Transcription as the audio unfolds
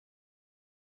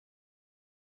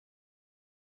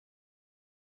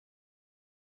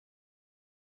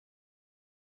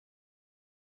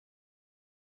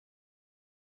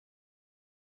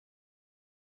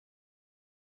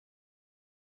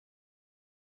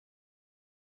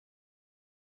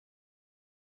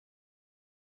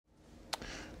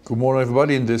Good morning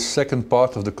everybody. In this second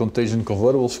part of the Contingent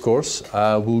Convertibles course,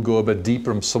 we'll go a bit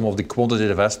deeper on some of the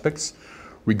quantitative aspects.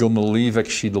 We're going to leave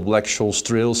actually the Black-Scholes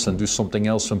trails and do something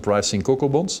else when pricing CoCo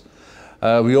bonds.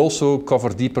 We also cover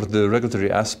deeper the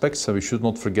regulatory aspects, and we should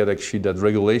not forget actually that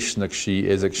regulation actually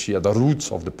is actually at the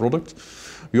root of the product.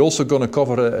 We're also going to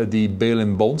cover the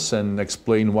bail-in bonds and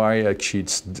explain why actually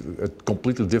it's a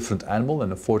completely different animal,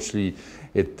 and unfortunately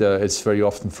it's very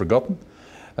often forgotten.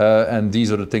 And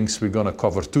these are the things we're going to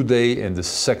cover today in the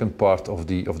second part of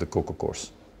the CoCo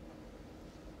course.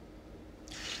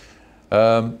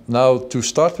 Now, to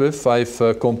start with,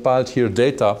 I've compiled here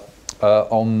data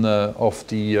of a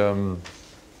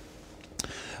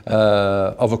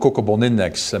CoCo bond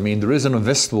index. I mean, there is an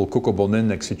investable CoCo bond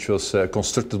index which was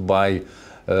constructed by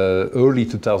early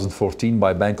 2014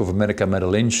 by Bank of America Merrill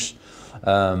Lynch,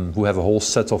 who have a whole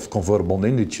set of convertible bond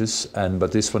indices,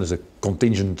 but this one is a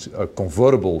contingent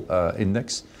convertible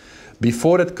index.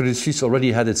 Before that, Credit Suisse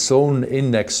already had its own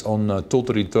index on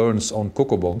total returns on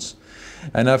CoCo bonds,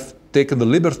 and I've taken the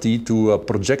liberty to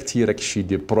project here actually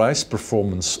the price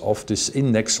performance of this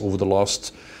index over the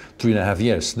last 3.5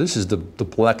 years. This is the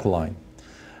black line.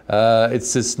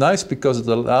 It's nice because it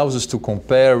allows us to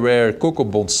compare where CoCo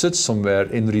bond sits somewhere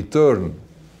in return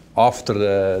after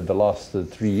the last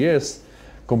 3 years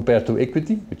compared to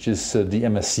equity, which is the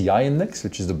MSCI index,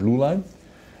 which is the blue line,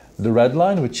 the red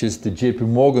line, which is the JP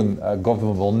Morgan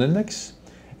government bond index,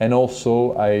 and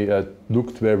also I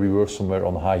looked where we were somewhere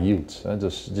on high yields.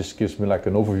 This gives me like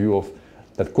an overview of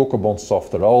that CoCo bonds,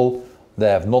 after all, they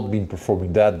have not been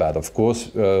performing that bad. Of course,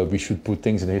 we should put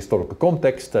things in a historical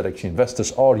context that actually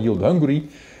investors are yield hungry,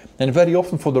 and very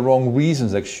often for the wrong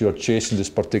reasons actually are chasing this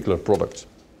particular product.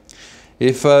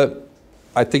 If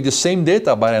I take the same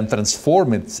data but and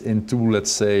transform it into, let's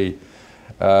say,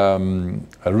 a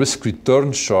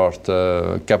risk-return chart,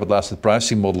 capital asset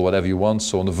pricing model, whatever you want.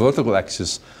 So on the vertical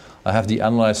axis, I have the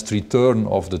analyzed return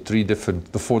of the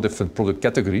four different product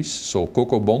categories. So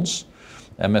CoCo bonds,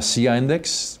 MSCI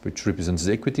index, which represents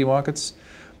the equity markets,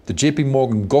 the JP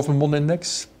Morgan government bond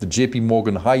index, the JP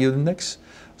Morgan high yield index.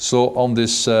 So on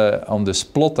this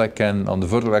plot, on the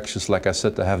vertical axis, like I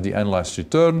said, I have the analyzed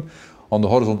return. On the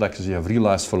horizontal axis, you have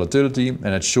realized volatility,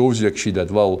 and it shows you actually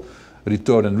that, well,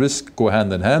 return and risk go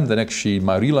hand in hand, and actually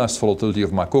my realized volatility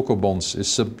of my CoCo bonds is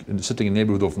sitting in the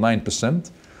neighborhood of 9%,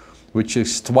 which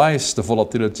is twice the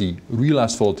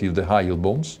realized volatility of the high yield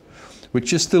bonds,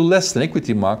 which is still less than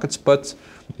equity markets, but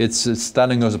it's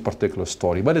telling us a particular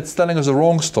story. But it's telling us a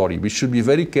wrong story. We should be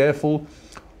very careful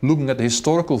looking at the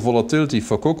historical volatility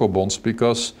for CoCo bonds,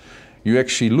 because you're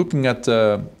actually looking at,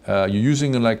 you're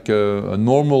using like a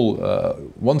normal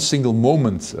one single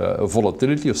moment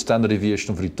volatility or standard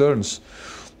deviation of returns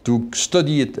to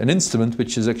study an instrument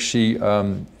which is actually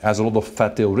has a lot of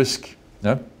fat tail risk.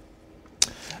 Yeah?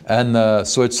 And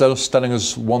so it's telling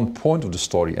us one point of the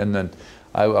story. And then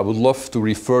I would love to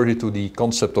refer you to the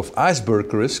concept of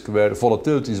iceberg risk, where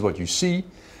volatility is what you see,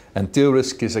 and tail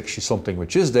risk is actually something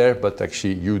which is there, but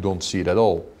actually you don't see it at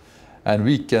all. And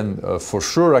we can, for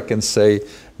sure, I can say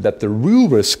that the real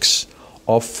risks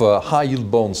of high yield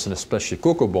bonds, and especially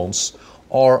CoCo bonds,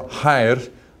 are higher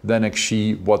than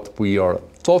actually what we are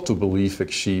taught to believe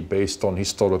actually based on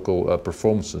historical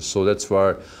performances. So that's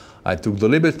why I took the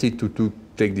liberty to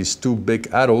take these two big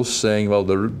arrows saying, well,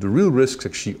 the real risks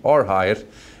actually are higher,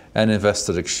 and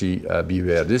investors actually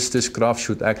beware. This graph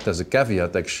should act as a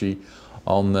caveat actually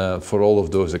on for all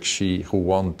of those actually who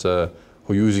want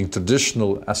who are using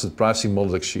traditional asset pricing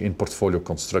models actually in portfolio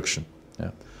construction. Yeah.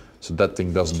 So that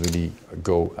thing doesn't really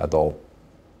go at all.